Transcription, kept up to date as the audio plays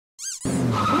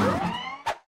Hi,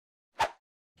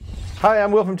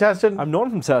 I'm Will from Tested. I'm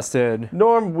Norm from Tested.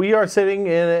 Norm, we are sitting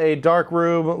in a dark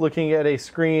room looking at a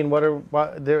screen. There's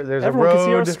Everyone a road. can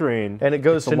see our screen. And it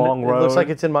goes It's a long road. It looks like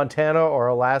it's in Montana or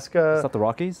Alaska. Is that the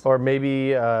Rockies? Or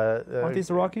maybe Aren't these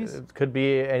the Rockies? It could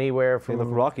be anywhere They look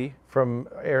rocky. from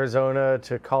Arizona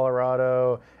to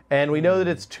Colorado. And we know that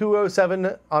it's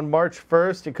 2:07 on March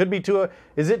 1st. It could be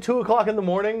Is it 2 o'clock in the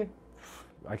morning?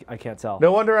 I can't tell.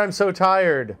 No wonder I'm so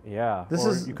tired. Yeah.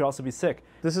 You could also be sick.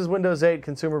 This is Windows 8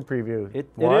 consumer preview. It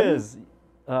is.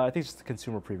 I think it's just the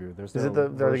consumer preview. There's Is no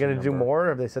it are they going to do number. more?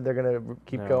 Have they said they're going to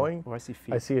keep going? Oh, I see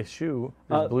feet. I see a shoe.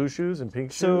 There's blue shoes and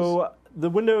pink shoes. So the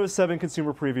Windows 7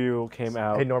 consumer preview came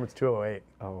out. Hey, Norm, it's 2:08.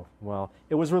 Oh, well.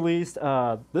 It was released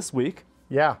this week.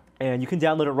 Yeah. And you can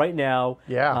download it right now.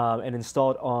 Yeah. And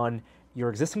install it on your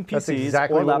existing PCs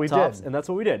exactly or what we laptops. did. And that's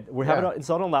what we did. We have it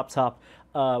installed on a laptop.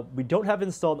 We don't have it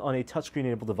installed on a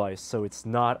touchscreen-enabled device, so it's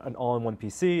not an all-in-one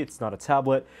PC. It's not a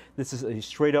tablet. This is a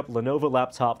straight-up Lenovo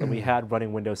laptop that we had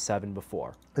running Windows 7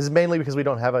 before. This is mainly because we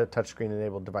don't have a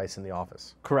touchscreen-enabled device in the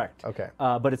office. Correct. Okay.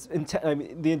 But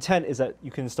the intent is that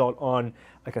you can install it on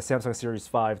like a Samsung Series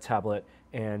 5 tablet,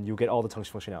 and you'll get all the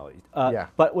touch functionality.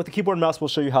 But with the keyboard and mouse, we'll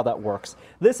show you how that works.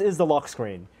 This is the lock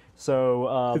screen.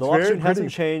 So the lock screen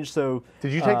hasn't changed. So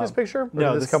did you take this picture? Or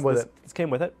no, did this come with it? This came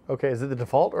with it. Okay, is it the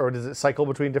default, or does it cycle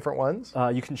between different ones?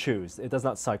 You can choose. It does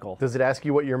not cycle. Does it ask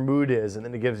you what your mood is, and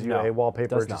then it gives you a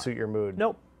wallpaper to suit your mood?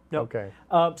 Nope. Nope. Okay.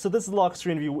 So this is the lock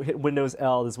screen. If you hit Windows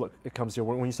L, this is what it comes to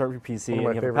when you start your PC and you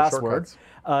have a password.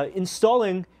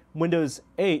 Installing Windows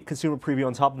 8 Consumer Preview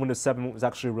on top of Windows 7 was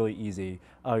actually really easy.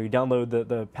 You download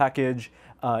the package.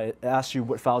 It asks you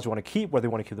what files you want to keep, whether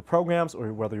you want to keep the programs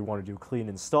or whether you want to do clean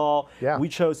install. Yeah. We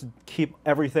chose to keep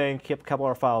everything, keep a couple of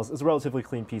our files. It's a relatively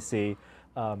clean PC,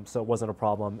 so it wasn't a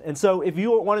problem. And so if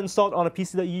you want to install it on a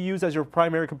PC that you use as your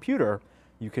primary computer,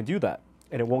 you can do that,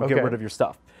 and it won't get rid of your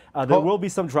stuff. There will be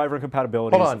some driver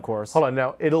incompatibilities, of course. Hold on,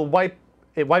 now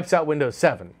it wipes out Windows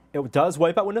 7. It does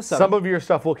wipe out Windows 7. Some of your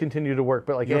stuff will continue to work,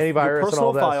 but like antivirus and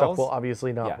all that stuff will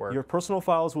obviously not work. Your personal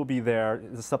files will be there,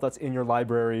 the stuff that's in your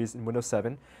libraries in Windows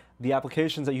 7. The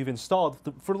applications that you've installed,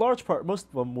 for the large part, most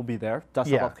of them will be there.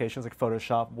 Desktop applications like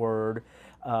Photoshop, Word,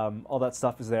 all that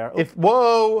stuff is there.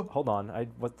 Hold on,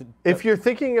 if you're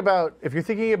thinking about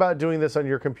doing this on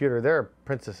your computer, there are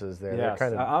princesses there. Yes,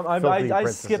 they're kind of I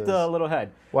skipped a little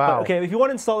ahead. Wow. But, okay, if you want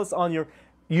to install this on your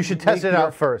you should test it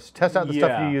out first. Test out the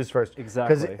stuff you use first.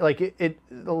 Exactly. Because like a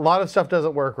lot of stuff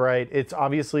doesn't work right. It's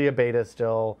obviously a beta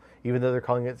still, even though they're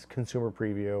calling it consumer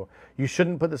preview. You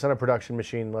shouldn't put this on a production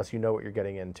machine unless you know what you're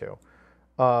getting into.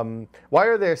 Why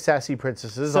are there sassy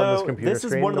princesses on this computer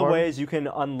screen? This is one of the ways you can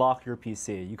unlock your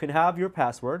PC. You can have your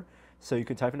password, so you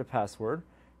can type in a password.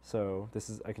 So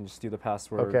I can just do the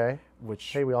password. Okay.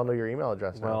 Hey, we all know your email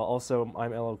address now. Well, also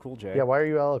I'm LL Cool J. Yeah, why are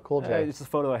you LL Cool J? It's a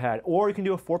photo I had. Or you can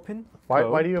do a 4-pin.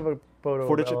 Why do you have a photo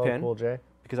 4-digit of LL pin? Cool J?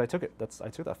 Because I took it. I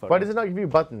took that photo. Why does it not give you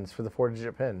buttons for the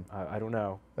 4-digit pin? I don't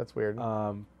know. That's weird.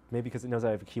 Maybe because it knows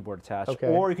I have a keyboard attached. Okay.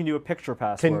 Or you can do a picture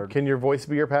password. Can your voice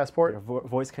be your passport? Your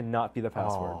voice cannot be the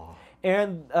password. Oh.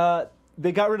 And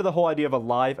they got rid of the whole idea of a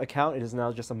live account. It is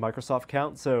now just a Microsoft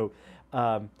account. So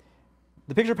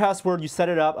the picture password, you set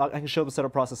it up. I can show the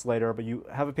setup process later, but you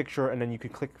have a picture, and then you can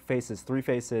click faces, 3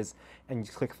 faces, and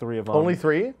you click 3 of them. Only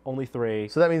 3? Only 3.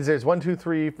 So that means there's 1, 2,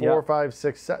 3, 4, 5,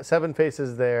 6, 7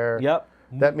 faces there. Yep.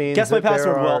 That means guess my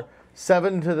password, Will.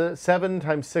 7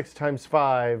 times 6 times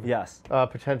 5. Yes.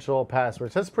 Potential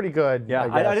passwords. That's pretty good. Yeah.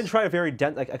 I didn't try a very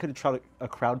dense. Like I could have tried a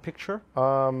crowd picture.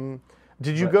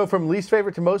 Did you go from least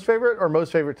favorite to most favorite, or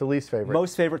most favorite to least favorite?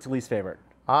 Most favorite to least favorite.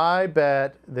 I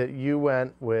bet that you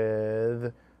went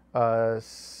with,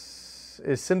 is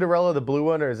Cinderella the blue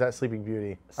one, or is that Sleeping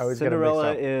Beauty?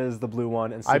 Cinderella is the blue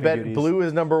one, and Sleeping I bet Beauty's blue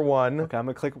is number 1. Okay, I'm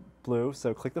going to click blue,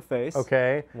 so click the face.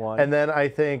 Okay. 1. And then I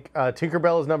think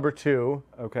Tinkerbell is number 2.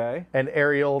 Okay. And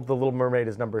Ariel, the Little Mermaid,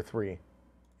 is number 3,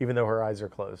 even though her eyes are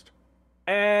closed.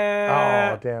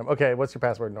 Oh, damn. Okay, what's your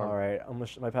password, Norm? All right,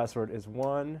 my password is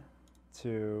 1,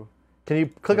 2. Can you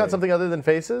click on something other than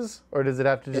faces, or does it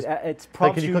have to just? It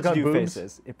prompts you to do boobs?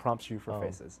 faces. It prompts you for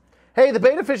faces. Hey, the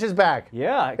beta fish is back.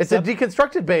 Yeah, it's a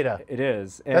deconstructed beta. It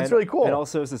is. That's really cool. And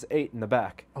also, it says 8 in the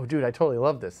back. Oh, dude, I totally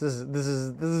love this. This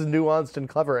is nuanced and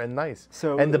clever and nice.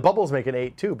 So, and the bubbles make an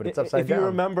 8 too, but it's upside down. If you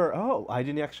remember, I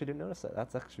didn't notice that.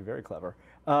 That's actually very clever.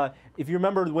 If you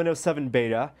remember the Windows 7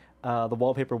 beta, the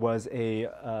wallpaper was a.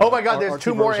 Oh my God! There's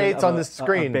 2 more 8s on this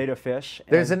screen. A beta fish.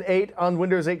 There's an 8 on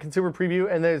Windows 8 Consumer Preview,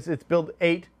 and it's build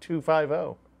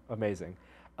 8250. Amazing.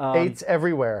 8s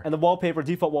everywhere. And the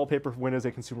default wallpaper for Windows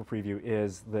 8 Consumer Preview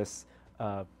is this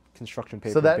construction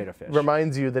paper so that beta fish.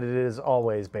 reminds you that it is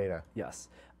always beta. Yes.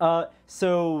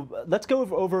 So let's go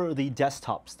over the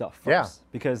desktop stuff first, Yeah.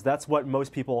 because that's what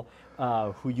most people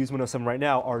who use Windows 7 right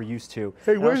now are used to.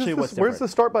 Hey, And I'll show you what's where's the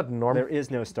different. start button, Norm? There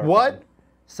is no start What? button.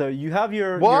 So you have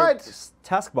your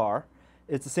taskbar.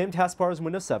 It's the same taskbar as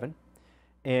Windows 7,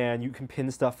 and you can pin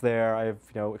stuff there. I have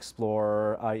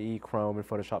Explorer, IE, Chrome, and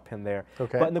Photoshop pinned there.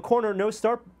 Okay. But in the corner, no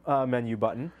start menu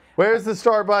button. Where's the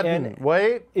start button? And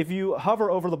Wait. If you hover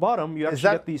over the bottom, you actually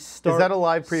get the start. Is that a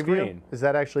live preview? Screen. Is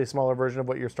that actually a smaller version of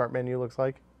what your start menu looks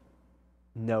like?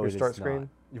 No, your it start is screen? not.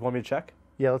 You want me to check?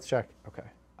 Yeah, let's check. Okay.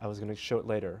 I was going to show it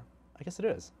later. I guess it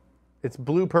is. It's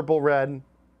blue, purple, red.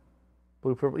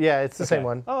 Blue, purple. Yeah, it's the same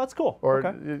one. Oh, that's cool. Or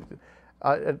okay.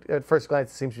 At first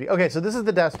glance, it seems to be. Okay, so this is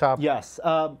the desktop. Yes.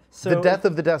 So the death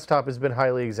of the desktop has been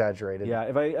highly exaggerated. Yeah.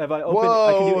 If I open,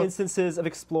 I can do instances of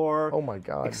Explorer. Oh my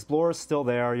God. Explorer's still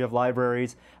there. You have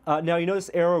libraries. Now you notice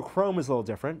Aero Chrome is a little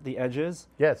different. The edges.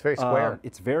 Yeah, it's very square.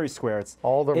 It's very square. It's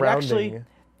all the rounding.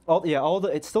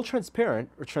 It's still transparent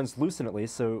or translucent at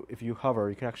least. So if you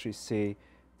hover, you can actually see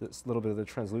this little bit of the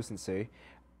translucency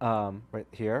right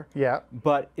here. Yeah.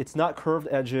 But it's not curved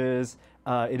edges.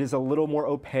 It is a little more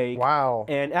opaque. Wow.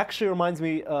 And actually reminds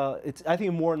me, I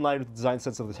think more in line with the design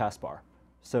sense of the taskbar.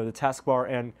 So the taskbar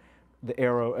and the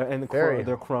arrow and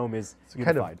the Chrome is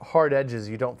unified. Kind of hard edges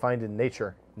you don't find in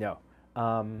nature. No.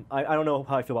 I don't know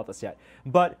how I feel about this yet.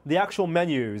 But the actual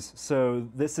menus, so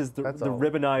this is the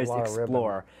ribbonized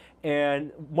Explorer.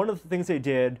 And one of the things they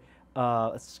did,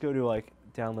 let's just go to like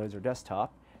downloads or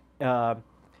desktop.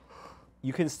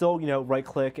 You can still, right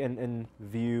click and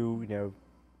view,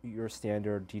 your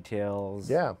standard details.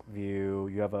 Yeah. View.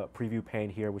 You have a preview pane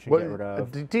here, which you can get rid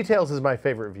of. Details is my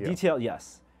favorite view. Detail,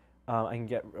 yes. I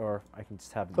can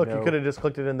just have. Look, you could have just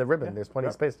clicked it in the ribbon. There's plenty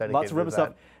of space dedicated. Lots of ribbon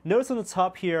stuff. Notice on the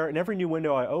top here, in every new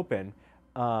window I open,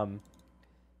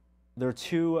 there are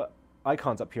two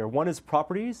icons up here. One is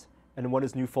Properties, and one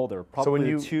is New Folder.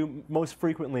 Probably the two most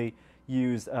frequently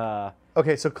used.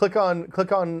 Okay, so click on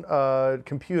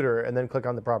Computer, and then click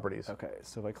on the Properties. Okay,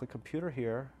 so if I click Computer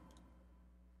here,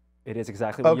 it is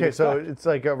exactly what you expect. Okay, so it's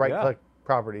like a right-click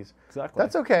Properties. Exactly.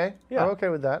 That's okay. Yeah. I'm okay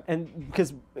with that. And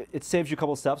because it saves you a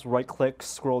couple of steps, right-click,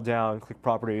 scroll down, click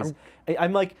Properties.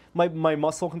 I'm like, my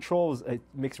muscle control it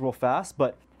makes it real fast,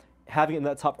 but having it in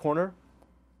that top corner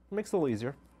makes it a little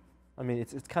easier. I mean,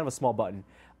 it's kind of a small button.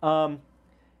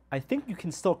 I think you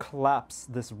can still collapse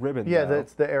this ribbon. Yeah,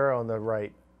 that's the arrow on the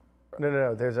right.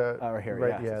 No. There's a right here.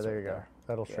 Right, yeah, there you go.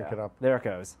 That'll shrink it up. There it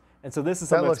goes. And so this is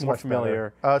something that's more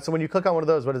familiar. So when you click on one of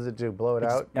those, what does it do? Blow it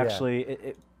out? Actually,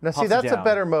 it now see, that's a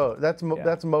better mode. That's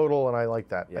modal, and I like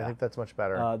that. Yeah. I think that's much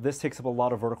better. This takes up a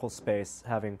lot of vertical space,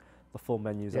 having the full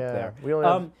menus up there. We only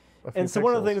have a few and so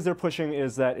one of the things they're pushing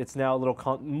is that it's now a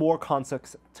little more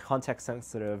context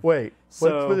sensitive. Wait,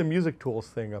 what's with the music tools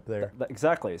thing up there?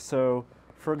 Exactly. So,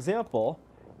 for example,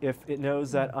 if it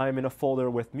knows that I'm in a folder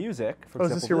with music, for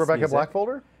example, is this your Rebecca Black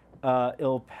folder?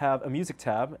 It'll have a music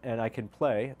tab, and I can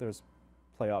play. There's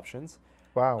play options.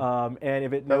 Wow. And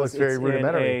if it knows it's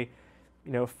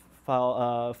in a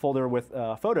folder with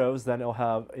photos, then it'll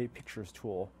have a pictures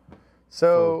tool.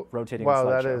 So for rotating. Wow,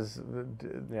 that is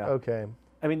okay.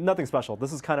 I mean, nothing special.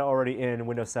 This is kind of already in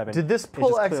Windows 7. Did this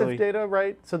pull EXIF data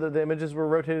right so that the images were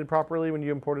rotated properly when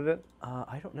you imported it?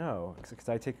 I don't know, because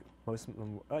I take most of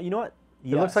them. You know what?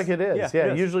 Yes. It looks like it is.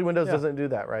 Yeah, usually Windows doesn't do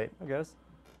that, right? I guess.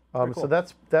 Cool. So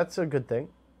that's a good thing,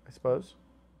 I suppose.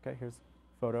 Okay, here's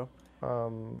photo.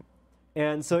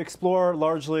 And so Explorer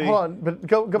largely. Hold on, but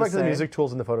go back to the music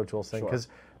tools and the photo tools thing, because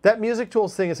that music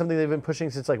tools thing is something they've been pushing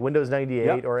since like Windows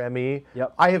 98 or ME.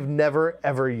 Yep. I have never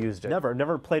ever used it.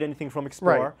 Never played anything from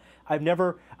Explorer. Right. I've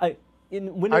never.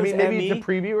 In Windows I mean, maybe ME, it's a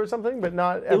preview or something, but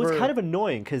not ever. It was kind of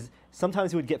annoying because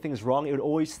sometimes it would get things wrong. It would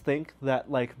always think that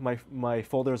like my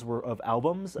folders were of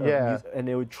albums, and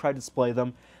it would try to display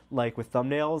them like with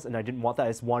thumbnails, and I didn't want that. I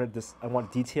just wanted this. I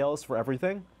wanted details for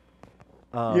everything.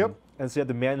 Yep. And so you had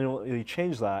to manually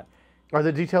change that. Are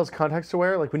the details context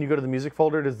aware? Like when you go to the music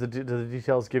folder, do the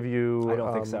details give you? I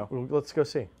don't think so. Let's go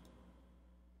see.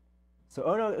 So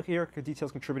no, here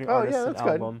details contributing artists and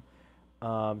album.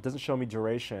 Good. Doesn't show me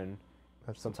duration.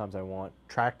 Sometimes I want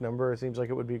track number. It seems like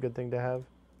it would be a good thing to have.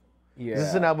 Yeah. Is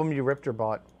this an album you ripped or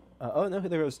bought? Oh no,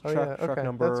 there goes track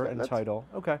number and title.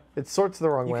 Okay. It sorts the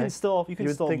wrong way. You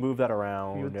can still move that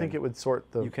around. You would think it would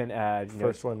sort the. You can add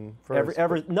first one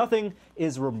first. Nothing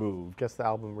is removed. Guess the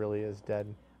album really is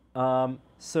dead.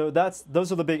 So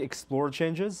those are the big Explorer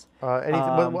changes. Anything?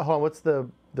 Hold on. What's the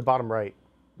bottom right?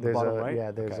 There's bottom right.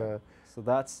 Yeah. There's a. So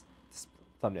that's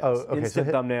thumbnails. Oh, okay. Instant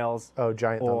thumbnails. Oh,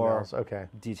 giant thumbnails. Okay.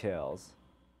 Details.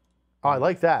 Oh, I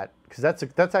like that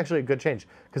because that's actually a good change.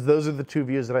 Because those are the two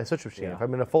views that I switch between. Yeah. If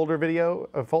I'm in a folder video,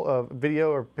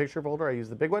 video or picture folder, I use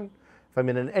the big one. If I'm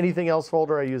in an anything else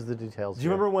folder, I use the details. Do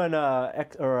you remember when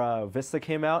Vista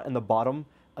came out and the bottom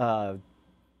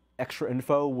extra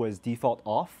info was default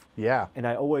off? Yeah. And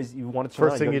you wanted to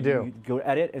First thing you do. You go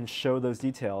edit and show those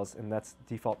details, and that's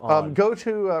default on. Go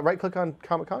to right click on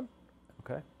Comic Con.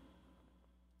 Okay.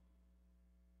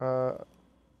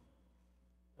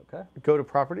 Okay. Go to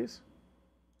properties.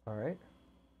 All right.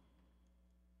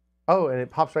 Oh, and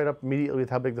it pops right up immediately with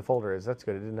how big the folder is. That's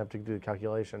good. It didn't have to do the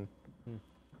calculation.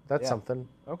 That's something.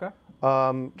 Okay.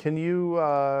 Can you?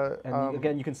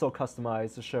 Again, you can still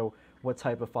customize to show what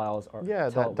type of files are. Yeah,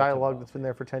 that dialogue that's been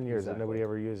there for 10 years that nobody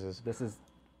ever uses. This is.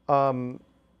 Well,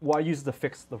 I use it to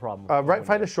fix the problem.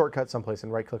 Find a shortcut someplace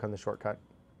and right-click on the shortcut.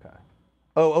 Okay.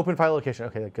 Oh, open file location.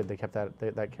 Okay, good. They kept that.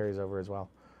 That carries over as well.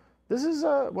 This is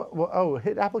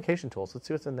hit application tools. Let's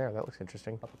see what's in there. That looks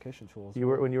interesting. Application tools.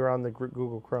 When you were on the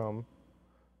Google Chrome,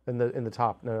 in the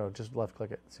top. No, just left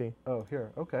click it. See. Oh,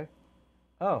 here. Okay.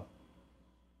 Oh.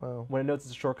 Well. When it notes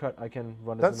it's a shortcut, I can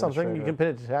run as That's something. You can pin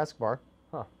it to taskbar.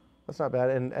 Huh. That's not bad.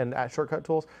 And at shortcut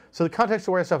tools. So the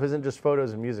context-aware stuff isn't just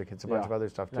photos and music. It's a bunch of other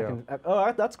stuff too.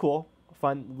 That's cool.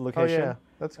 Find the location. Oh yeah,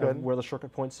 that's good. Where the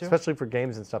shortcut points to. Especially for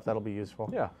games and stuff, that'll be useful.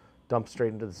 Yeah. Dump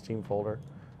straight into the Steam folder.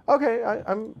 Okay,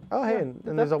 and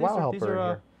there's a WoW helper in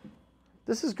here.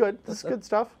 This is good. This is good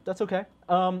stuff. That's okay.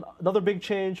 Another big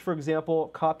change, for example,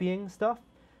 copying stuff.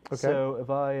 Okay. So if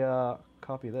I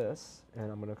copy this,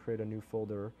 and I'm going to create a new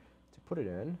folder to put it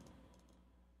in,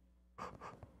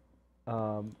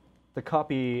 the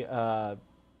copy. Oh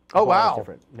wow!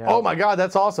 Different. Now, oh my God,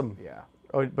 that's awesome. Yeah.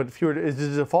 Oh, but is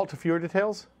it default to fewer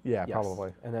details? Yeah, yes.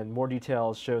 Probably. And then more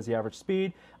details shows the average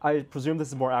speed. I presume this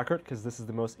is more accurate because this is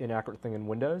the most inaccurate thing in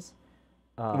Windows.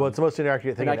 Well, it's the most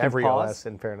inaccurate thing in every OS,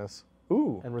 in fairness.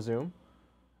 Ooh. And resume.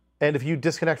 And if you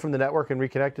disconnect from the network and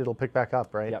reconnect, it'll pick back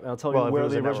up, right? Yeah, and I'll tell you where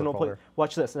the original place.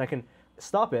 Watch this, and I can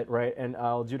stop it, right? And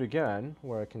I'll do it again,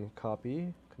 where I can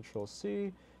copy, Control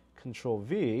C, Control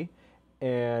V,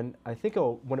 and I think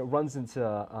when it runs into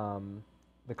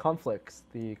the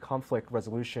conflict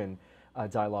resolution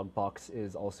dialog box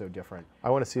is also different. I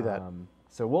want to see that.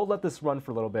 So we'll let this run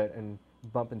for a little bit and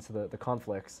bump into the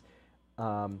conflicts.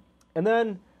 And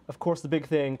then, of course, the big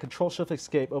thing,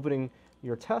 Control-Shift-Escape, opening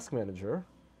your task manager.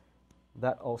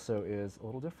 That also is a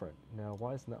little different. Now,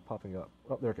 why isn't that popping up?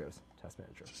 Oh, there it goes, task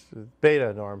manager. Just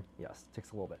beta, Norm. Yes,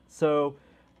 takes a little bit. So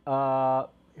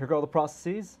here go all the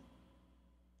processes.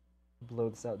 Blow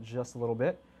this out just a little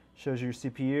bit. Shows you your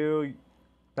CPU.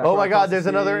 Oh my God, there's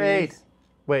another 8.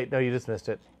 Wait, no, you just missed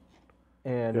it.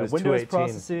 And Windows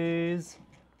processes.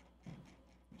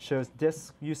 Shows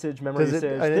disk usage, memory usage.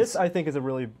 This, I think, is a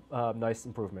really nice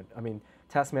improvement. I mean,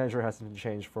 Task Manager hasn't been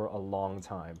changed for a long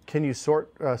time. Can you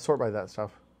sort by that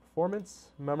stuff? Performance,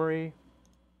 memory.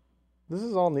 This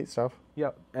is all neat stuff.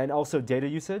 Yep, and also data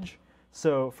usage.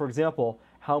 So, for example,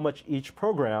 how much data each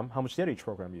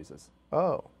program uses.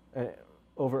 Oh.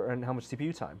 And how much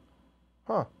CPU time.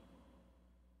 Huh.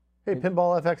 Hey,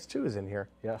 Pinball FX2 is in here.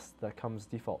 Yes, that comes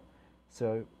default.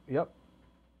 So, yep.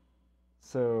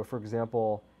 So, for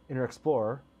example, Internet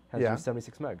Explorer has used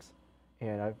 76 megs,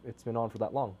 and it's been on for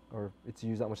that long, or it's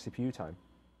used that much CPU time.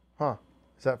 Huh.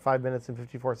 Is that 5 minutes and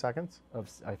 54 seconds?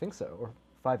 I think so. Or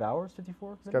 5 hours, 54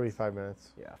 minutes? It's got to be 5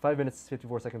 minutes. Yeah, 5 minutes,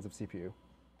 54 seconds of CPU.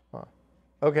 Huh.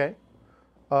 Okay.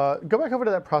 Go back over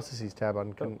to that Processes tab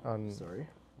on... Sorry.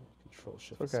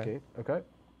 Control-Shift-Escape. Okay.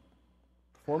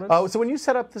 Performance? Oh, so when you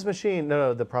set up this machine...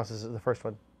 No, the process is the first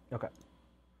one. Okay.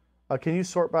 Can you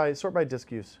sort by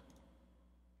disk use?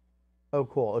 Oh,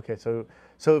 cool. Okay, so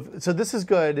this is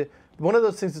good. One of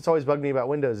those things that's always bugged me about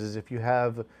Windows is if you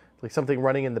have like something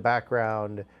running in the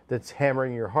background that's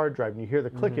hammering your hard drive and you hear the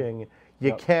clicking,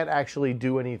 you can't actually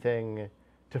do anything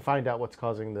to find out what's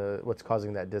causing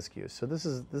that disk use. So this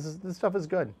stuff is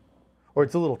good, or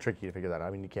it's a little tricky to figure that out.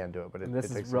 I mean, you can do it, but it takes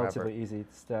some effort. This is relatively easy.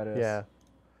 Status. Yeah,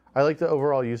 I like the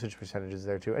overall usage percentages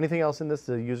there too. Anything else in this?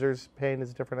 The user's pane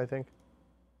is different, I think.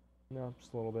 No,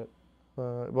 just a little bit.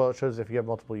 Well, it shows if you have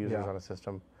multiple users on a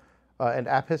system. And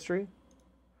app history,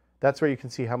 that's where you can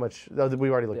see how much, we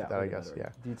already looked at that, I guess,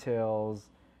 Details,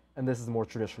 and this is more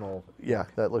traditional. Yeah,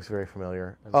 that looks very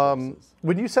familiar.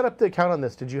 When you set up the account on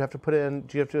this, do you have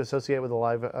to associate with a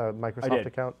live Microsoft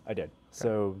account? I did. Okay.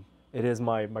 So it is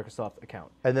my Microsoft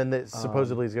account. And then it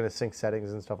supposedly is going to sync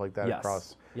settings and stuff like that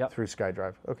across through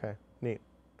SkyDrive. Okay, neat.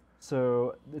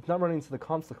 So it's not running into the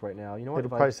conflict right now. You know what? It'll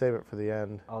probably save it for the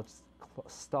end. I'll just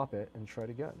stop it and try it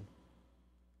again.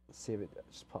 Let's see if it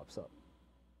just pops up.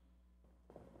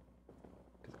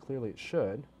 Because clearly it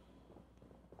should.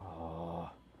 Oh,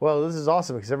 Well, this is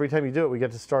awesome because every time you do it, we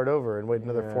get to start over and wait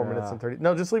another 4 minutes and 30.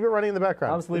 No, just leave it running in the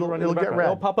background. I'll just leave it running in it'll the background. Get red.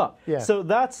 It'll pop up. Yeah. So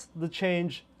that's the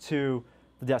change to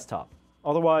the desktop.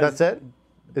 Otherwise, that's it.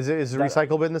 Is the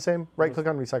recycle bin the same? Right click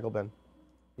on recycle bin.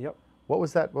 Yep. What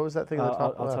was that? What was that thing at the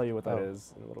top? I'll tell you what that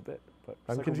is in a little bit. But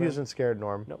I'm confused and scared,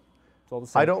 Norm. Nope. It's all the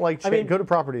same. I don't like. Go to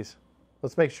properties.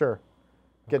 Let's make sure.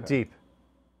 Get deep.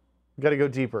 You got to go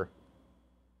deeper.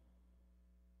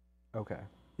 Okay.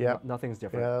 Yeah. Nothing's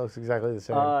different. Yeah, that looks exactly the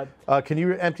same. Can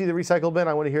you empty the recycle bin?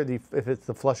 I want to hear if it's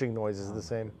the flushing noise is the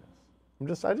same. I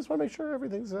just want to make sure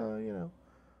everything's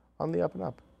on the up and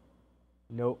up.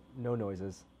 Nope. No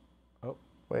noises. Oh.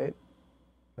 Wait.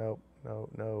 No.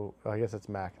 I guess it's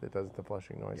Mac that does the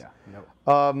flushing noise. Yeah.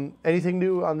 No. Anything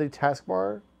new on the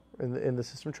taskbar in the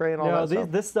system tray and all that stuff?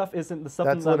 No, this stuff isn't the stuff.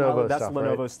 That's Lenovo That's stuff,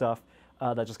 Lenovo right? stuff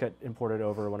that just got imported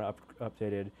over when I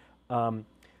updated.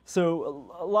 So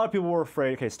a lot of people were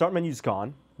afraid. Okay, start menu's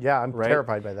gone. Yeah, I'm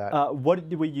terrified by that. What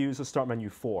did we use the start menu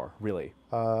for, really?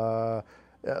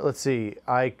 Let's see.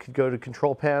 I could go to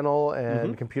control panel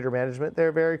and computer management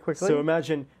there very quickly. So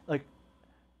imagine, like,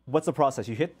 what's the process?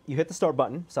 You hit the start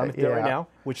button. So I'm going to do it right now,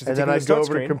 which is and then I go over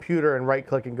screen. to computer and right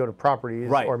click and go to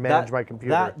properties or manage my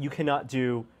computer. That you cannot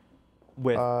do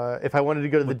with. If I wanted to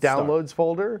go to the downloads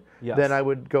folder, then I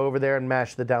would go over there and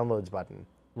mash the downloads button.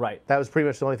 Right. That was pretty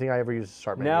much the only thing I ever used to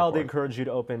start menu Now for. they encourage you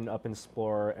to open up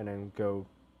Explorer and then go.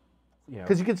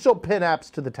 Because you can still pin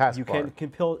apps to the taskbar. You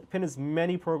can pin as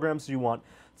many programs as you want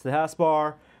to the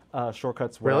taskbar,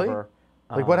 shortcuts, whatever.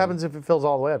 Really? Like what happens if it fills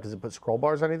all the way up? Does it put scroll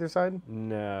bars on either side?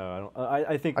 No,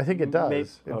 I don't. I think it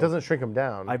does. It doesn't shrink them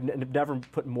down. I've never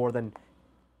put more than.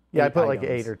 Yeah, I put like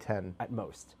 8 or 10 at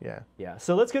most. Yeah. Yeah.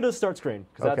 So let's go to the start screen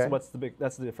because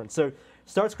that's the difference. So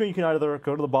start screen, you can either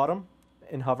go to the bottom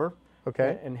and hover.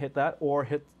 Okay. And hit that, or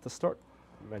hit the start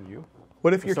menu.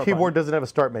 What if your keyboard doesn't have a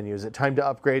start menu? Is it time to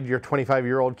upgrade your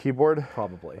 25-year-old keyboard?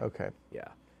 Probably. Okay. Yeah.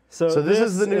 So this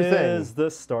is the new thing. This is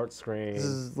the start screen.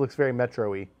 This looks very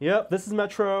Metro-y. Yep, this is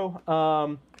Metro.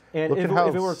 And Look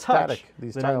if it were touch,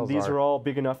 these then tiles these are all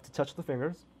big enough to touch the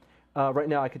fingers. Right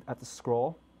now, I have to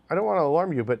scroll. I don't want to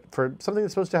alarm you, but for something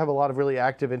that's supposed to have a lot of really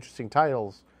active, interesting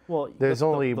tiles, there's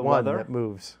only one that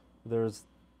moves. There's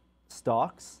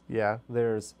stocks. Yeah.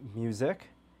 There's music.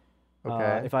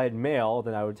 Okay. If I had mail,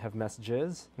 then I would have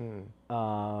messages.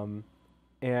 And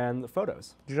the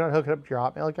photos. Did you not hook it up to your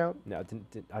Hotmail account? No,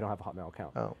 I don't have a Hotmail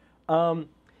account. Oh.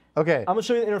 Okay. I'm gonna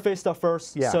show you the interface stuff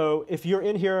first. Yeah. So if you're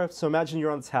in here, so imagine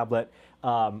you're on the tablet.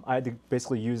 I had to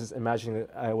basically use this, imagining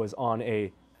that I was on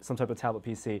some type of tablet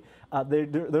PC.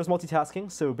 There's multitasking.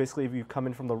 So basically, if you come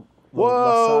in from the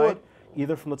left side,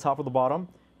 either from the top or the bottom,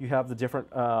 you have the different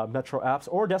Metro apps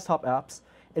or desktop apps.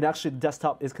 And actually, the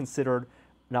desktop is considered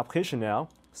an application now.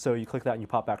 So you click that and you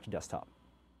pop back to desktop.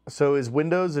 So is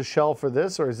Windows a shell for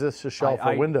this, or is this a shell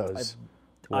for Windows?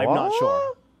 I'm not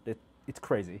sure. It's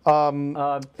crazy.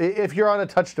 If you're on a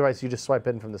touch device, you just swipe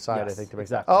in from the side, yes, I think, to make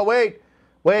exactly. that. Oh, wait.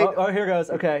 Oh, here goes.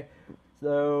 Okay.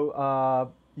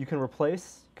 So you can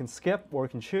replace, you can skip, or you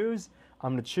can choose.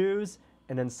 I'm going to choose.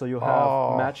 And then so you'll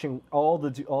have matching all the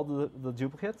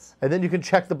duplicates. And then you can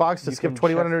check the box to skip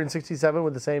 2167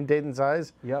 with the same date and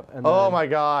size? Yep. And oh, my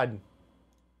God.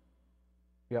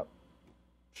 Yep.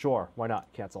 Sure. Why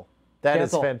not? Cancel. That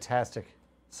is fantastic.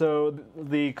 So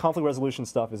the conflict resolution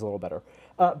stuff is a little better.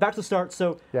 Back to start.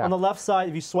 So on the left side,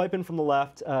 if you swipe in from the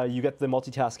left, you get the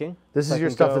multitasking. This is your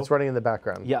stuff that's running in the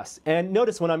background. Yes. And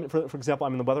notice when I'm, for example,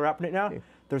 I'm in the weather app right now,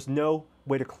 there's no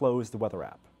way to close the weather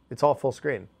app. It's all full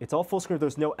screen. It's all full screen.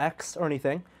 There's no X or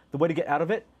anything. The way to get out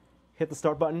of it, hit the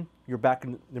start button. You're back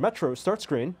in the Metro start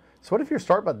screen. So what if your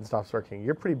start button stops working?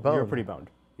 You're pretty boned. You're pretty boned.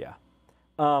 Yeah.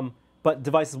 But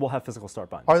devices will have physical start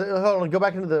buttons. Hold on. Go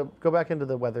back into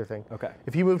the weather thing. Okay.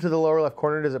 If you move to the lower left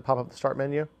corner, does it pop up the start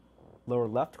menu? Lower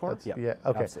left corner. Yeah.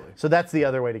 Okay. Absolutely. So that's the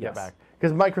other way to get back.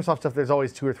 Because Microsoft stuff, there's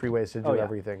always 2 or 3 ways to do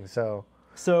everything. So.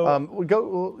 We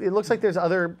go. It looks like there's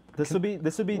other. This would be.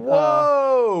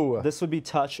 Whoa! This would be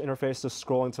touch interface, just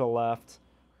scrolling to the left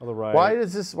or the right. Why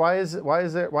is this? Why is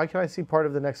there? Why can I see part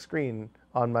of the next screen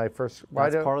on my first?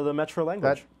 That's part of the Metro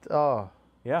language.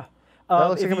 Yeah. That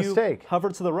looks like a mistake. If you hover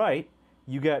to the right,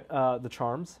 you get the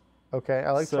charms. Okay,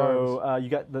 I like charms. So you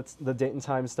get the date and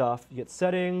time stuff. You get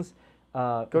settings.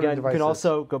 Go to devices. You can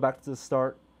also go back to the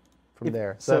start. From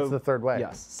there. So that's the third way.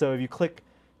 Yes. So if you click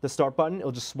the start button,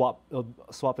 it'll just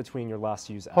swap between your last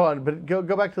used app. Hold on, but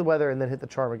go back to the weather and then hit the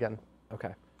charm again. Okay.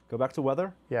 Go back to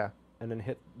weather. Yeah. And then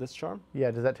hit this charm. Yeah.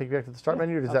 Does that take you back to the start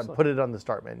menu, or does that put it on the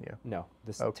start menu? No.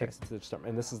 This takes it to the start.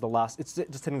 And this is the last. It's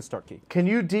just hitting the start key. Can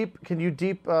you deep?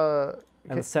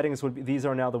 And the settings would be. These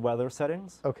are now the weather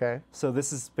settings. Okay. So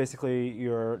this is basically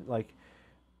your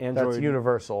Android. That's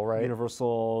universal, right?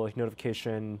 Universal like,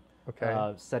 notification.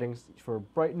 Okay. Settings for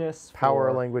brightness. Power,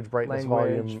 for language, brightness,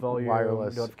 volume,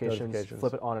 wireless, notifications.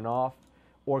 Flip it on and off.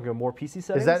 Or go more PC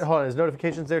settings. Is that, hold on, is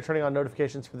notifications there turning on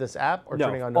notifications for this app or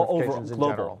turning on notifications in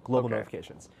general? Global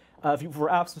notifications. For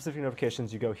app-specific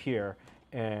notifications, you go here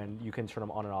and you can turn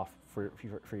them on and off for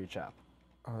each app.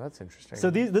 Oh, that's interesting. So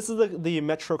this is the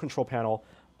Metro control panel.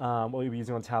 What you'll be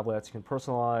using on tablets. You can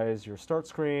personalize your start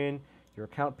screen, your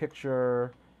account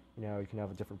picture. You know, you can have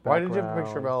a different background. Why did you have a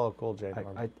picture of LL Cool J?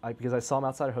 Because I saw him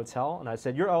outside a hotel, and I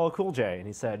said, "You're LL Cool J," and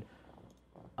he said,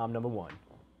 "I'm number one."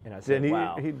 And I said,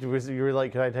 "Wow." You were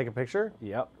like, "Can I take a picture?"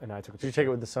 Yep, and I took a picture. Did you take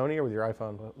it with the Sony or with your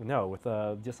iPhone? No, with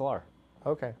DSLR.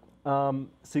 Okay. So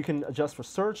you can adjust for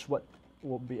search, what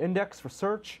will be indexed for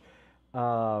search.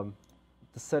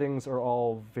 The settings are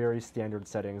all very standard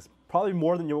settings, probably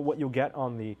more than what you'll get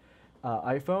on the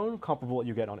iPhone, comparable to what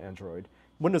you get on Android.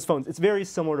 Windows phones, it's very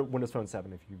similar to Windows Phone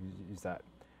 7 if you use that.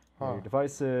 Your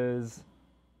devices.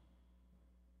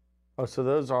 Oh, so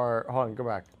those are, hold on, go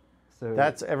back. So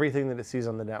that's everything that it sees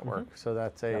on the network. So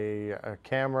that's a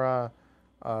camera,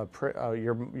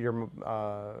 your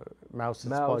mouse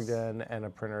is plugged in, and a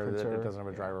printer that it doesn't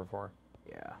have a driver for.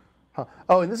 Yeah. Huh.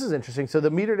 Oh, and this is interesting. So the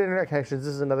metered internet connections,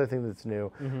 this is another thing that's new.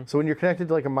 So when you're connected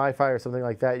to like a MiFi or something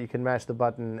like that, you can mash the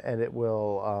button and it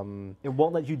will... it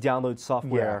won't let you download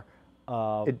software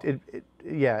on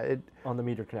the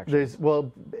metered connection.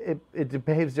 It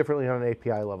behaves differently on an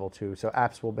API level too. So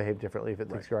apps will behave differently if it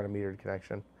thinks you're on a metered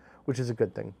connection, which is a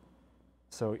good thing.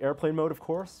 So airplane mode, of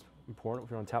course, important.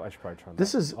 If you're on tab, I should probably turn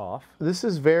that off. This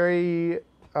is very...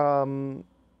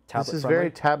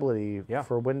 very tablet-y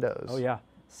for Windows. Oh yeah.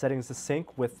 Settings to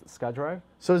sync with SkyDrive.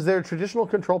 So is there a traditional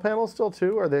control panel still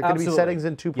too? Are there going to be settings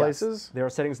in two places? There are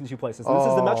settings in two places. This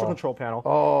is the Metro control panel.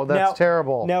 Oh, that's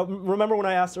terrible. Now, remember when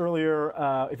I asked earlier,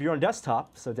 if you're on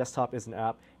desktop, so desktop is an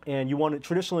app, and you want to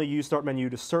traditionally use Start menu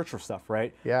to search for stuff,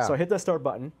 right? Yeah. So I hit that Start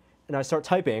button, and I start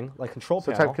typing, like control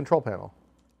panel. So type control panel.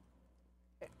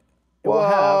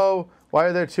 Whoa! Why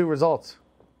are there two results?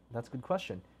 That's a good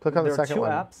question. Click on the second one.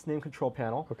 There are two apps named control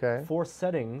panel. Okay. 4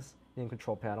 settings in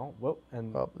control panel. Whoop,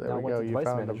 and there we went go. to You device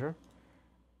found manager.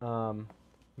 Let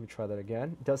me try that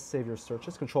again. It does save your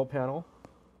searches. Control panel,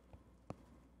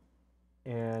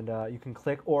 and you can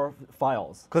click or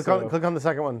files. Click on the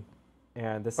second one.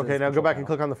 And this. Okay, now go back and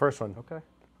click on the first one. Okay.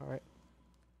 All right.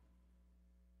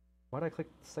 Why did I click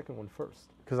the second one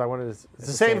first? Because I wanted to. It's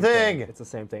the same thing. It's the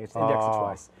same thing. It's indexed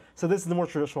twice. So this is the more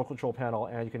traditional control panel,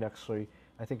 and you can actually,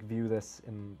 I think, view this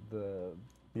in the.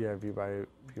 Yeah, view by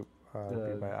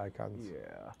icons.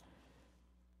 Yeah.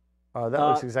 That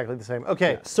looks exactly the same.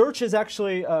 Okay. Yeah. Search is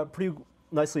actually pretty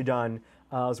nicely done.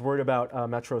 I was worried about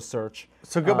Metro search.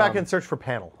 So go back and search for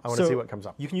panel. I want to see what comes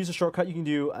up. You can use a shortcut. You can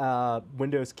do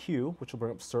Windows Q, which will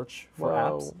bring up search for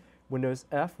apps. Windows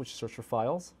F, which is search for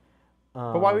files.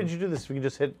 But why would you do this? We can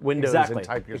just hit Windows and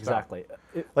type your stuff. Exactly.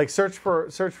 Like search for.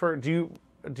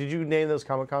 Did you name those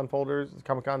Comic-Con folders,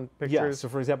 Comic-Con pictures? Yeah, so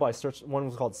for example, I searched, one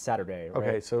was called Saturday, right?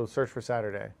 Okay, so search for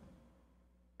Saturday.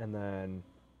 And then,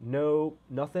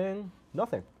 nothing.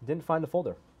 Didn't find the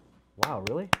folder. Wow,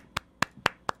 really?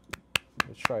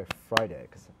 Let's try Friday,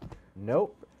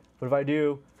 nope. What if I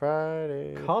do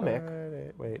Friday, comic?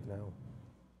 Friday. Wait, no.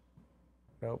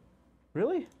 Nope.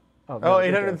 Really? Oh,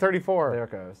 834. There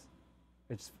it goes.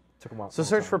 It just took a while. So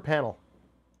search for panel.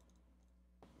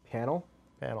 Panel?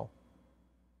 Panel.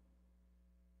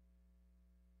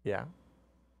 Yeah.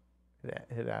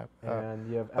 Hit app. And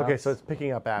you have apps. Okay, so it's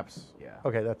picking up apps. Yeah.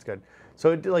 Okay, that's good.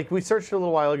 So like we searched a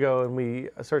little while ago and we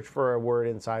searched for a word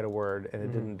inside a word and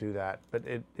it didn't do that, but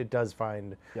it does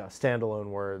find standalone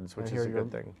words, which is a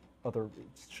good thing. Other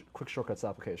quick shortcuts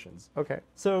applications. Okay.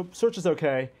 So search is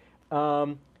okay.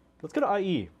 Let's go to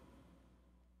IE.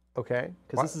 Okay.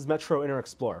 Because this is Metro Internet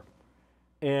Explorer,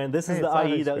 and this is the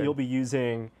IE that you'll be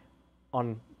using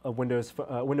on a Windows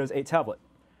 8 tablet.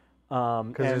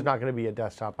 Because there's not going to be a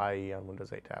desktop IE on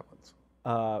Windows 8 tablets.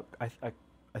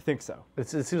 I think so. It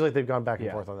seems like they've gone back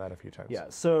and forth on that a few times. Yeah.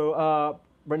 So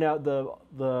right now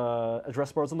the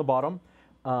address bar is on the bottom.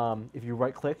 If you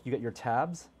right click, you get your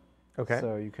tabs. Okay.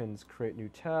 So you can create new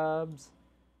tabs.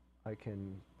 I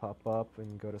can pop up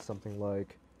and go to something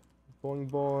like Boing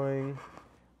Boing.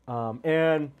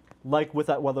 And like with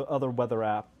that other weather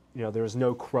app, there's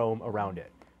no Chrome around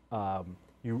it.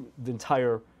 The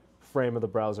entire frame of the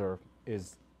browser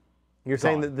is. You're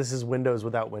saying that this is Windows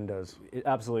without Windows. It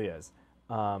absolutely is.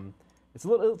 It's a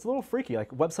little freaky. Like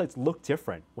websites look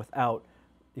different without,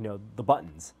 the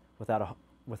buttons,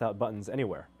 without buttons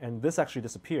anywhere. And this actually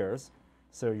disappears.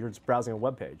 So you're just browsing a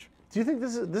web page. Do you think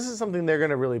this is something they're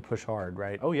going to really push hard,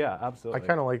 right? Oh yeah, absolutely. I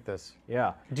kind of like this.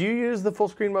 Yeah. Do you use the full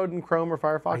screen mode in Chrome or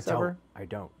Firefox ever? I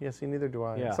don't. Yeah, see, neither do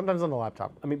I. Yeah. Sometimes on the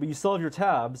laptop. I mean, but you still have your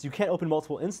tabs. You can't open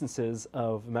multiple instances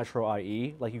of Metro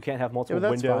IE. Like you can't have multiple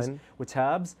windows with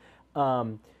tabs.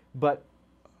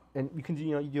 And you can do,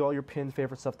 you do all your pinned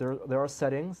favorite stuff. There are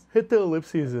settings. Hit the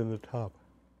ellipses in the top.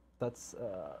 That's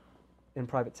in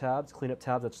private tabs. Cleanup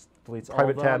tabs. That just deletes all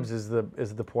private of them. tabs is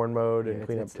the porn mode, and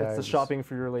cleanup tabs. It's the shopping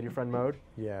for your lady friend mode.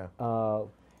 Yeah.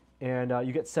 And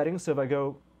you get settings. So if I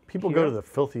go, people go to the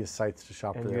filthiest sites to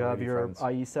shop for their lady friends. And you have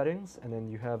your IE settings, and then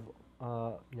you have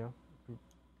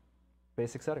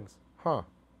basic settings. Huh.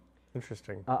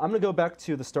 Interesting. I'm going to go back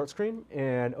to the start screen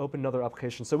and open another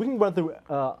application. So we can run through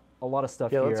a lot of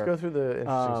stuff here. Yeah, let's go through the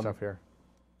interesting stuff here.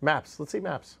 Maps. Let's see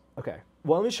maps. Okay.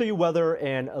 Well, let me show you weather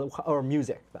and or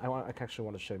music. I actually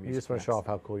want to show music. You just want to show off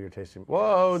how cool you're tasting.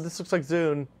 Whoa, this looks like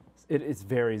Zune. It's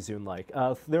very Zune-like.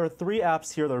 There are 3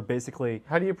 apps here that are basically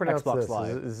How do you pronounce Xbox this?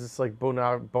 Live. Is this like Bon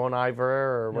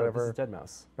Iver or whatever? This is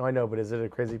Deadmau5. No, I know, but is it a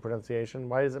crazy pronunciation?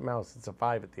 Why is it mouse? It's a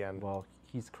 5 at the end. Well,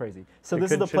 he's crazy. So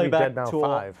this is the playback tool.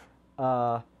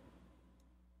 5.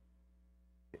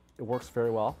 It works very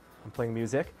well. I'm playing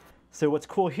music. So what's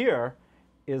cool here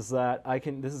is that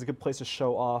this is a good place to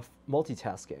show off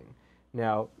multitasking.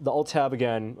 Now, the Alt tab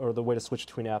again, or the way to switch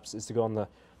between apps is to go on the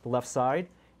left side,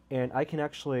 and I can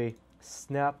actually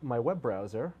snap my web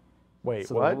browser to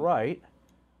the right,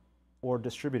 or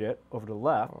distribute it over to the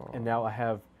left, and now I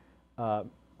have,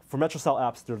 for Metro-style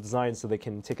apps, they're designed so they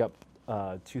can take up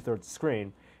 2/3 the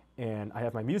screen, and I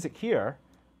have my music here,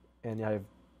 and I have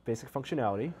basic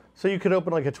functionality. So you could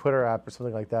open like a Twitter app or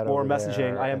something like that. Or over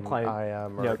messaging, there, IM client.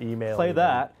 IM or email. Play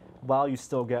that while you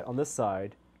still get, on this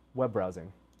side, web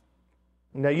browsing.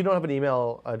 Now, you don't have an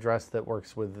email address that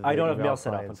works with the I don't have email mail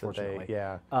set up, unfortunately.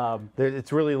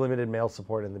 It's really limited mail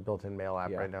support in the built-in mail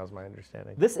app right now, is my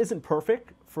understanding. This isn't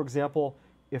perfect. For example,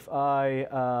 if I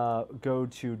go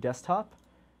to desktop,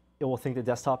 it will think that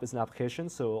desktop is an application,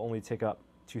 so it will only take up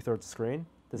 2/3 the screen.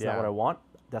 That's not what I want.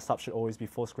 Desktop should always be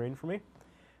full screen for me.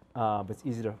 But it's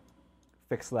easy to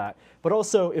fix that. But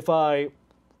also, if I,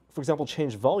 for example,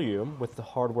 change volume with the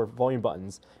hardware volume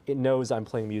buttons, it knows I'm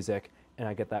playing music, and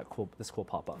I get this cool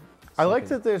pop-up. I like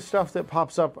that there's stuff that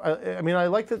pops up. I mean, I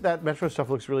like that Metro stuff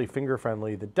looks really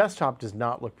finger-friendly. The desktop does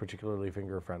not look particularly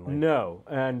finger-friendly. No,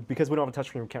 and because we don't have a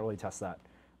touchscreen, we can't really test that,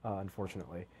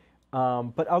 unfortunately.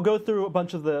 But I'll go through a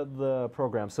bunch of the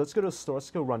programs. So let's go to the store.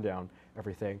 Let's go run down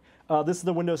everything. This is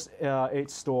the Windows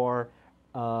 8 store.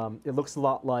 It looks a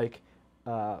lot like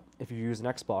if you use an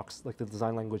Xbox, like the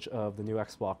design language of the new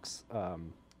Xbox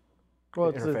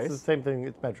interface. It's the same thing.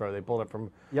 It's Metro. They pulled it from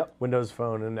Windows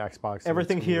Phone and Xbox.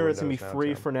 Everything here is going to be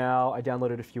free for now. I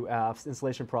downloaded a few apps.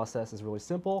 Installation process is really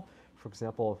simple. For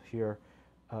example, here,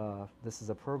 this is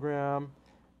a program,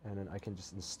 and then I can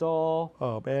just install.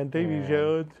 Oh man, Davy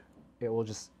Jones. It will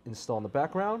just install in the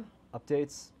background.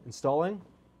 Updates, installing.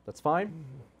 That's fine.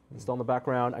 Install in the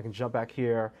background. I can jump back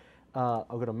here. I'll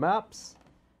go to Maps.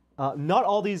 Not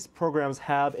all these programs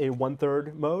have a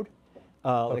 1/3 mode.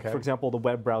 Like for example, the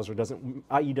web browser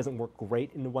IE doesn't work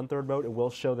great in the 1/3 mode. It will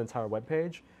show the entire web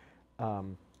page,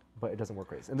 but it doesn't work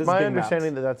great. And this My is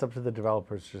understanding that that's up to the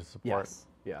developers to support. Yes.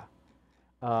 Yeah.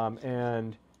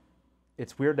 And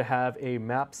it's weird to have a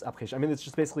Maps application. I mean, it's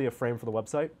just basically a frame for the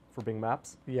website for Bing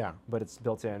Maps. Yeah. But it's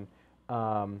built in.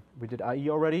 We did IE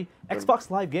already. Xbox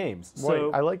Live Games.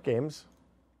 So I like games.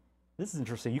 This is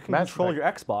interesting. You can control your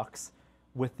Xbox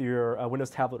with your Windows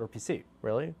tablet or PC.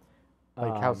 Really?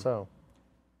 Like how so?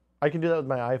 I can do that with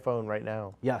my iPhone right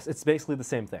now. Yes, it's basically the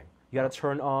same thing. You got to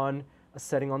turn on a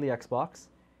setting on the Xbox,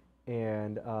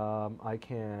 and I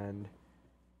can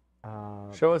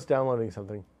show us downloading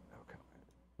something. Okay.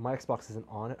 My Xbox isn't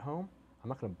on at home. I'm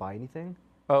not going to buy anything.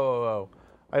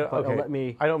 Okay. Let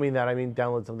me. I don't mean that. I mean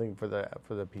download something for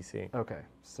the PC. Okay.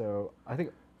 So I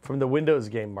think from the Windows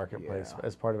Game Marketplace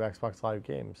as part of Xbox Live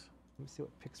Games. Let me see what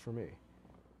it picks for me.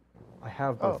 I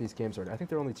have both these games already. I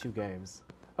think there are only 2 games.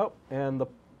 Oh, and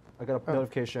I got a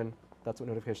notification. That's what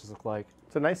notifications look like.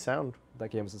 It's a nice sound. That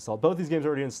game is installed. Both these games are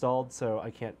already installed, so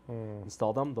I can't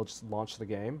install them. They'll just launch the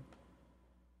game.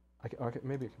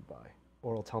 Maybe I can buy,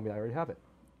 or it'll tell me I already have it.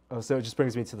 Oh, so it just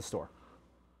brings me to the store.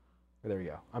 There you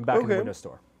go. I'm back in the Windows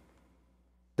Store.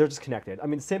 They're just connected. I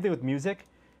mean, the same thing with music.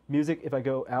 Music, if I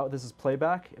go out, this is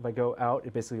playback. If I go out,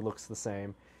 it basically looks the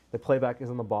same. The playback is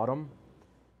on the bottom.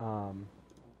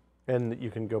 And you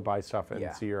can go buy stuff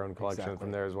and see your own collection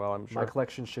from there as well, I'm sure. My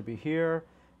collection should be here.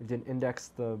 It didn't index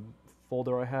the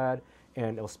folder I had,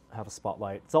 and it'll have a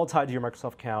spotlight. It's all tied to your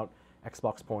Microsoft account,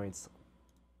 Xbox points.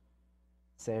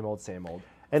 Same old, same old.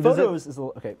 And Photos is a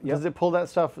little, okay. Yep. Does it pull that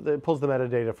stuff? It pulls the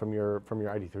metadata from your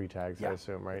ID3 tags, I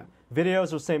assume, right? Yeah. Videos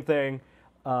are the same thing.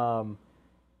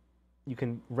 You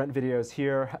can rent videos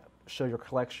here, show your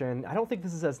collection. I don't think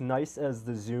this is as nice as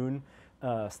the Zune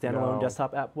standalone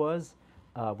desktop app was,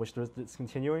 which they're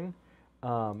discontinuing.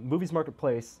 Movies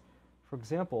Marketplace, for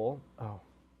example. Oh,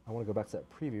 I want to go back to that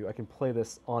preview. I can play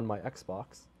this on my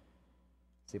Xbox.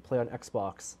 So you play on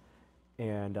Xbox,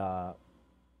 and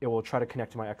it will try to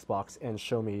connect to my Xbox and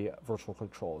show me virtual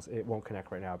controls. It won't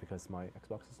connect right now because my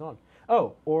Xbox is on.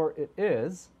 Oh, or it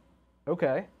is.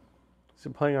 Okay. Is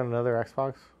it playing on another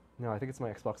Xbox? No, I think it's my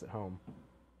Xbox at home.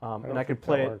 And I can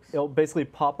play it. It'll basically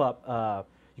pop up.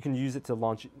 You can use it to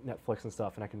launch Netflix and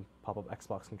stuff, and I can pop up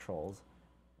Xbox controls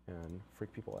and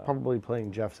freak people out. Probably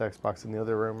playing Jeff's Xbox in the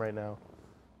other room right now.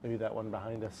 Maybe that one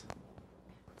behind us.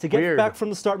 To get back from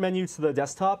the start menu to the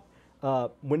desktop,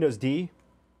 Windows D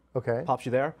pops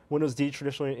you there. Windows D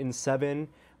traditionally in 7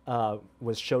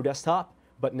 was show desktop,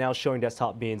 but now showing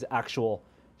desktop means actual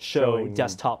showing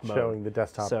desktop mode. Showing the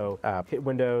desktop app. Hit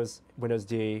Windows, Windows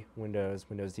D, Windows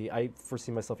D. I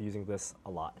foresee myself using this a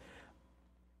lot.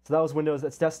 So that was Windows.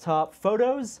 That's desktop.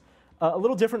 Photos, a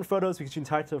little different photos because you can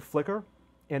tie it to Flickr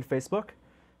and Facebook.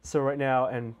 So right now,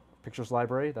 and Pictures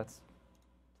Library, that's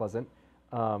pleasant.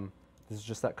 This is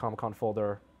just that Comic-Con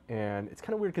folder, and it's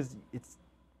kind of weird because it's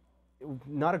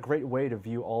not a great way to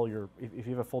view all your, if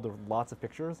you have a folder with lots of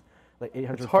pictures, like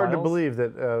 800 It's hard files. to believe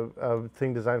that a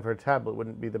thing designed for a tablet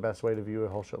wouldn't be the best way to view a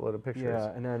whole shitload of pictures.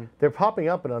 Yeah, and then they're popping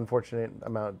up an unfortunate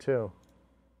amount too.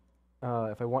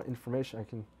 If I want information, I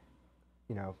can,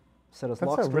 set as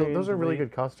lock screen. Those are really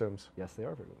good costumes. Yes, they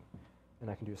are very good. And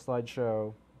I can do a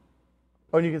slideshow.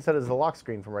 Oh, and you can set it as the lock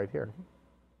screen from right here. Mm-hmm.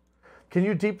 Can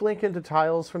you deep link into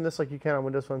tiles from this like you can on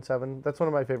Windows Phone 7? That's one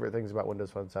of my favorite things about Windows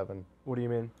Phone 7. What do you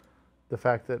mean? The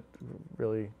fact that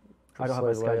really... I don't have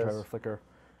a SkyDriver Flickr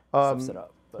set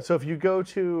up. So if you go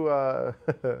to... I'm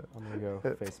going to go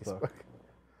Facebook.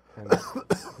 And this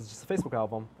is just a Facebook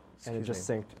album, and it just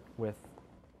synced with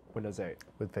Windows 8.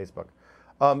 With Facebook.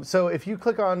 So if you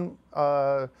click on...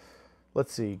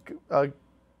 let's see. I'm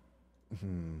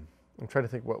trying to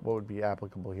think what would be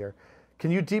applicable here. Can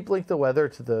you deep link the weather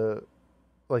to the...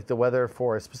 like the weather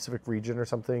for a specific region or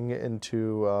something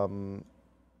into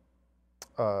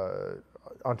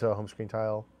onto a home screen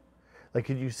tile? Like,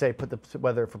 could you say put the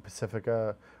weather for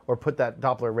Pacifica or put that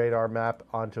Doppler radar map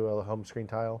onto a home screen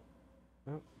tile?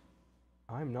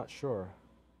 I'm not sure.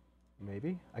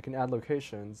 Maybe I can add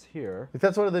locations here. Like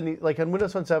that's one of the like on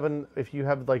Windows Phone 7, if you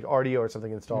have like RDO or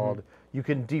something installed, you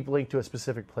can deep link to a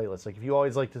specific playlist. Like if you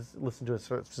always like to listen to a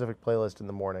specific playlist in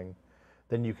the morning,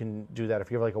 then you can do that.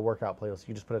 If you have like a workout playlist,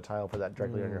 you just put a tile for that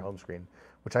directly on your home screen,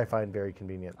 which I find very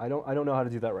convenient. I don't know how to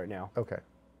do that right now. Okay.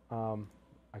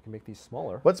 I can make these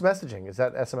smaller. What's messaging? Is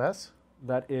that SMS?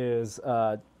 That is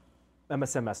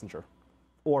MSN Messenger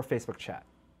or Facebook Chat.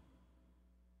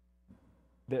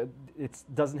 It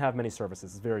doesn't have many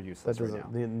services. It's very useless right now.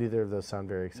 Neither of those sound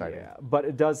very exciting. Yeah, but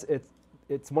it does.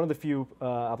 It's one of the few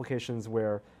applications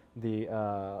where the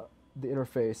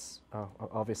interface,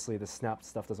 obviously the snap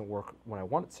stuff doesn't work when I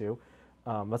want it to.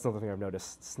 That's another thing I've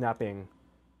noticed. Snapping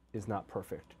is not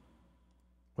perfect.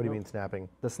 What do you mean snapping?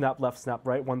 The snap left, snap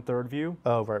right, 1/3 view.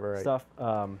 Oh, right. Stuff.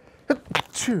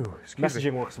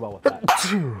 Messaging works well with that.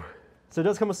 So it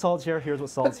does come with Solitaire. Here's what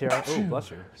Solitaire. Oh, bless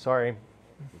you. Sorry.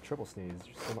 Triple sneeze.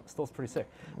 You're still pretty sick.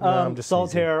 No, I'm just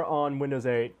Solitaire sneezing. on Windows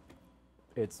 8.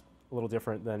 It's a little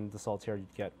different than the Solitaire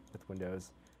you'd get with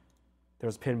Windows.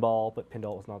 There's Pinball, but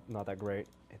Pinball is not that great.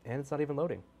 And it's not even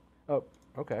loading. Oh,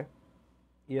 okay.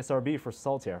 ESRB for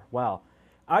Solitaire. Wow.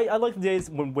 I like the days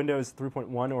when Windows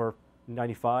 3.1 or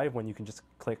 95 when you can just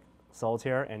click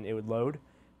Solitaire and it would load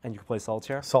and you could play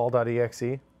Solitaire.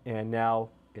 Sol.exe. And now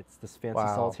it's this fancy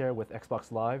Solitaire with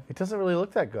Xbox Live. It doesn't really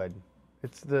look that good.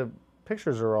 The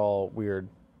pictures are all weird.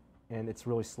 And it's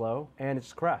really slow and it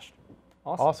just crashed.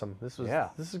 Awesome. This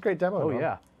is a great demo. Oh,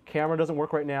 yeah. Camera doesn't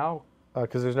work right now.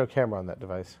 Because there's no camera on that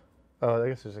device. Oh, I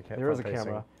guess there's a camera. There is a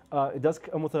camera. It does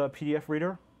come with a PDF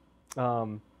reader.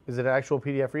 Is it an actual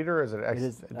PDF reader or is it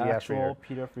an actual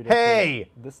PDF reader? Hey!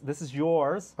 This is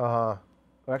yours. Well,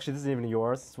 actually, this isn't even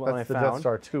yours. It's one I found. Death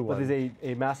Star 2 one. But there's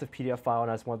a massive PDF file,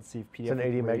 and I just wanted to see if PDF. It's an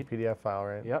 80 meg PDF file,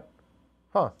 right? Yep.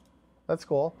 Huh. That's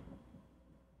cool.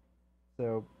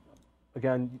 So,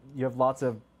 again, you have lots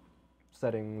of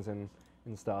settings and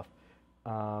stuff.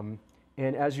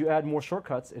 And as you add more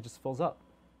shortcuts, it just fills up.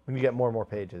 When you get more and more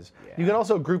pages. Yeah. You can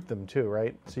also group them too,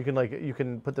 right? So you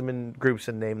can put them in groups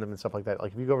and name them and stuff like that.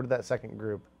 Like if you go over to that second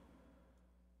group,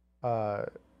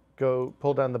 go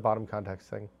pull down the bottom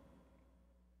context thing.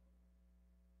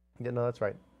 Yeah, no, that's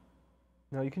right.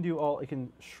 No, you can do all. It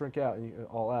can shrink out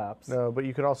all apps. No, but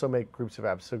you can also make groups of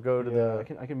apps. So go to the.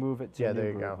 I can move it to a new there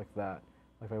you group go. like that.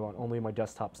 Like if I want only my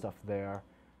desktop stuff there,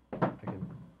 I can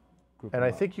group And them I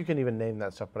up. think you can even name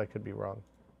that stuff, but I could be wrong.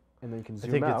 And then you can zoom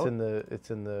I think out.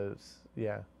 it's in the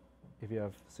yeah. If you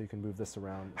have, so you can move this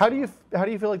around. How do you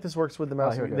feel like this works with the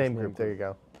mouse here it goes, name name group? There you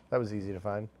group. go. That was easy to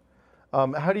find.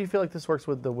 How do you feel like this works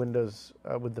with the Windows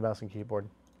with the mouse and keyboard?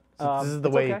 This is the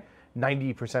it's way okay.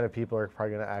 90% of people are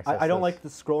probably going to access. I don't this. like the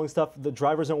scrolling stuff. The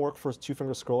drivers don't work for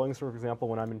two-finger scrolling. So, for example,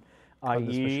 when I'm in On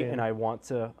this IE machine. and I want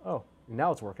to, oh,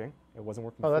 now it's working. It wasn't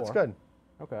working Oh, before. that's good.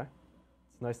 Okay.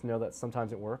 It's nice to know that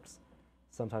sometimes it works,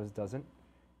 sometimes it doesn't.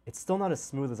 It's still not as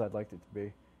smooth as I'd like it to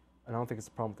be. And I don't think it's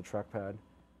a problem with the trackpad.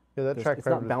 Yeah, that It's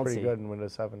trackpad not was pretty bouncy. good in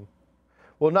Windows 7.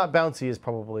 Well, not bouncy is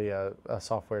probably a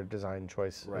software design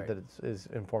choice Right. that is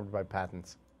informed by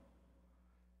patents.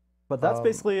 But that's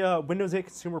basically Windows 8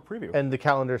 Consumer Preview. And the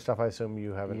calendar stuff, I assume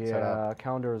you haven't set up. Yeah,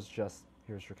 calendar is just,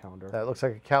 here's your calendar. That looks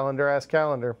like a calendar-ass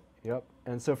calendar. Yep.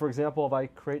 And so, for example, if I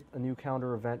create a new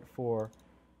calendar event for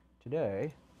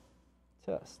today,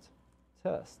 test,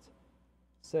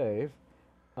 save,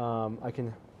 I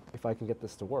can, if I can get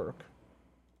this to work,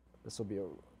 this will be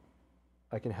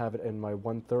I can have it in my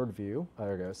 1/3 view.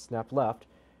 There it goes, snap left,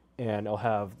 and I'll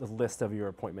have the list of your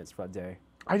appointments for that day.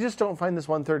 I just don't find this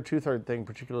 1/3, 2/3 thing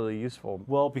particularly useful.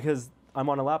 Well, because I'm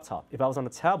on a laptop. If I was on a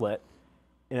tablet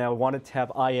and I wanted to have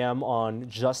IM on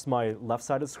just my left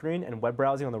side of the screen and web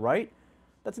browsing on the right,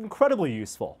 that's incredibly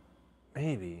useful.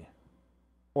 Maybe.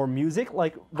 Or music,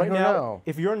 like right don't now, know.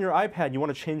 if you're on your iPad and you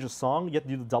want to change a song, you have to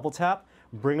do the double tap,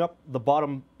 bring up the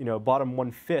bottom, bottom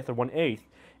 1/5 or 1/8,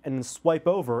 and then swipe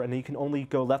over, and then you can only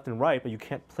go left and right, but you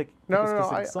can't pick a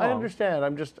specific song. I understand.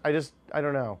 I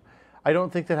don't know. I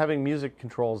don't think that having music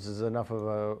controls is enough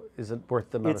of isn't worth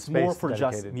the amount of It's space more for just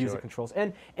dedicated to music it. controls.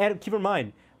 And keep in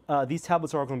mind, these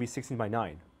tablets are going to be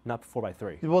 16:9, not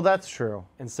 4:3. Well, that's true.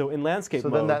 And so in landscape So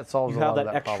mode, then that solves you a have lot that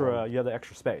of that extra. problem. You have the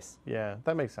extra space. Yeah,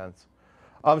 that makes sense.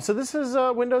 So this is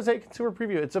Windows 8 Consumer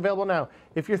Preview. It's available now.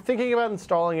 If you're thinking about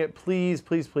installing it, please,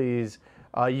 please, please,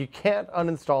 you can't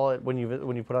uninstall it when you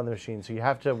put it on the machine. So you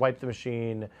have to wipe the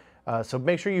machine. So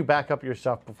make sure you back up your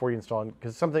stuff before you install it,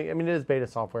 because it is beta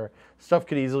software. Stuff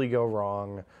could easily go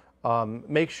wrong.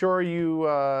 Make sure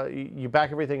you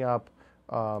back everything up.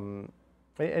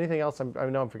 Anything else? I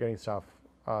know I'm forgetting stuff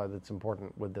that's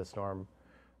important with this, Norm.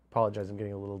 Apologize, I'm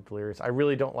getting a little delirious. I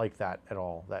really don't like that at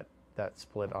all. That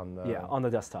split on the On the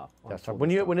desktop. on desktop.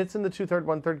 full When it's in the 2/3,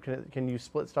 1/3, can you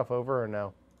split stuff over or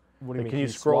no? What do you mean? Can you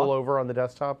scroll swap? over on the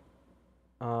desktop?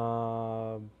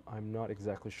 I'm not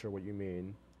exactly sure what you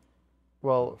mean.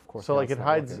 Well, Of course so now like it's it not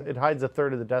hides working. it hides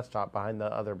 1/3 of the desktop behind the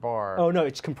other bar. Oh no,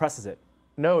 it just compresses it.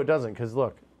 No, it doesn't, because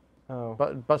look, Oh,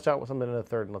 bust out something in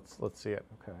 1/3 and let's see it.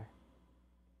 okay.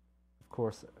 Of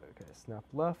course. Okay, snap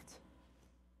left.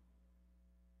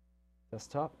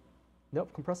 Desktop.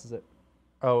 Nope, compresses it.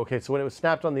 Oh, okay. So when it was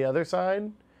snapped on the other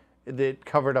side, it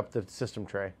covered up the system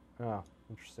tray. Oh,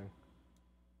 interesting.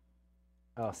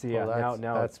 Oh, see, yeah, Well,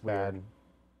 now that's it's weird. bad.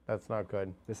 That's not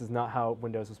good. This is not how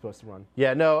Windows was supposed to run.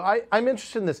 Yeah, no, I'm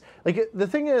interested in this. Like the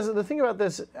thing about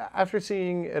this, after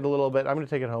seeing it a little bit, I'm going to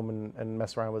take it home and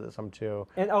mess around with it some too.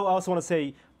 And I also want to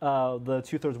say the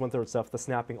 2/3, 1/3 stuff, the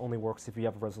snapping only works if you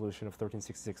have a resolution of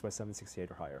 1366 by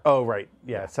 768 or higher. Oh, right.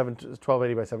 Yeah,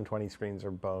 1280 by 720 screens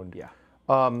are boned. Yeah.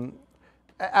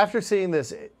 After seeing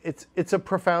this, it's a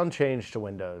profound change to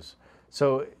Windows.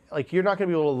 So, like, you're not going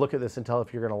to be able to look at this and tell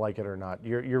if you're going to like it or not.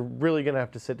 You're really going to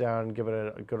have to sit down and give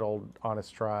it a good old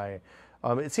honest try.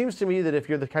 It seems to me that if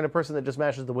you're the kind of person that just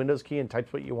mashes the Windows key and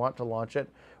types what you want to launch it,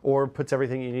 or puts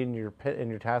everything you need in your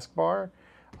taskbar,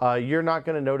 you're not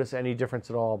going to notice any difference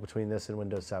at all between this and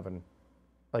Windows 7.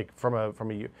 Like from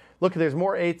a look, there's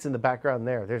more 8s in the background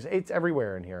there. There's 8s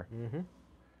everywhere in here. Mm-hmm.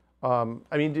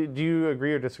 I mean, do you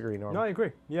agree or disagree, Norm? No, I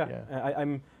agree. Yeah.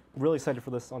 I'm really excited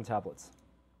for this on tablets.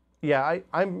 Yeah,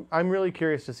 I'm really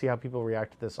curious to see how people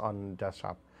react to this on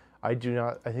desktop. I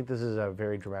think this is a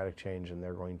very dramatic change, and there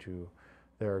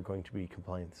are going to be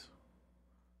complaints.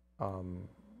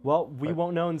 Well, we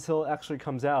won't know until it actually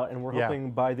comes out, and we're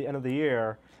hoping by the end of the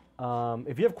year.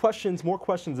 If you have more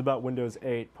questions about Windows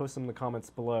 8, post them in the comments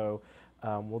below.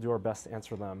 We'll do our best to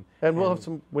answer them. And we'll have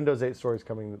some Windows 8 stories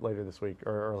coming later this week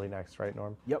or early next, right,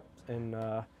 Norm? Yep. And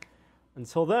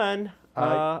until then,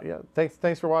 yeah.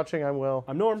 Thanks for watching. I'm Will.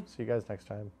 I'm Norm. See you guys next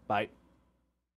time. Bye.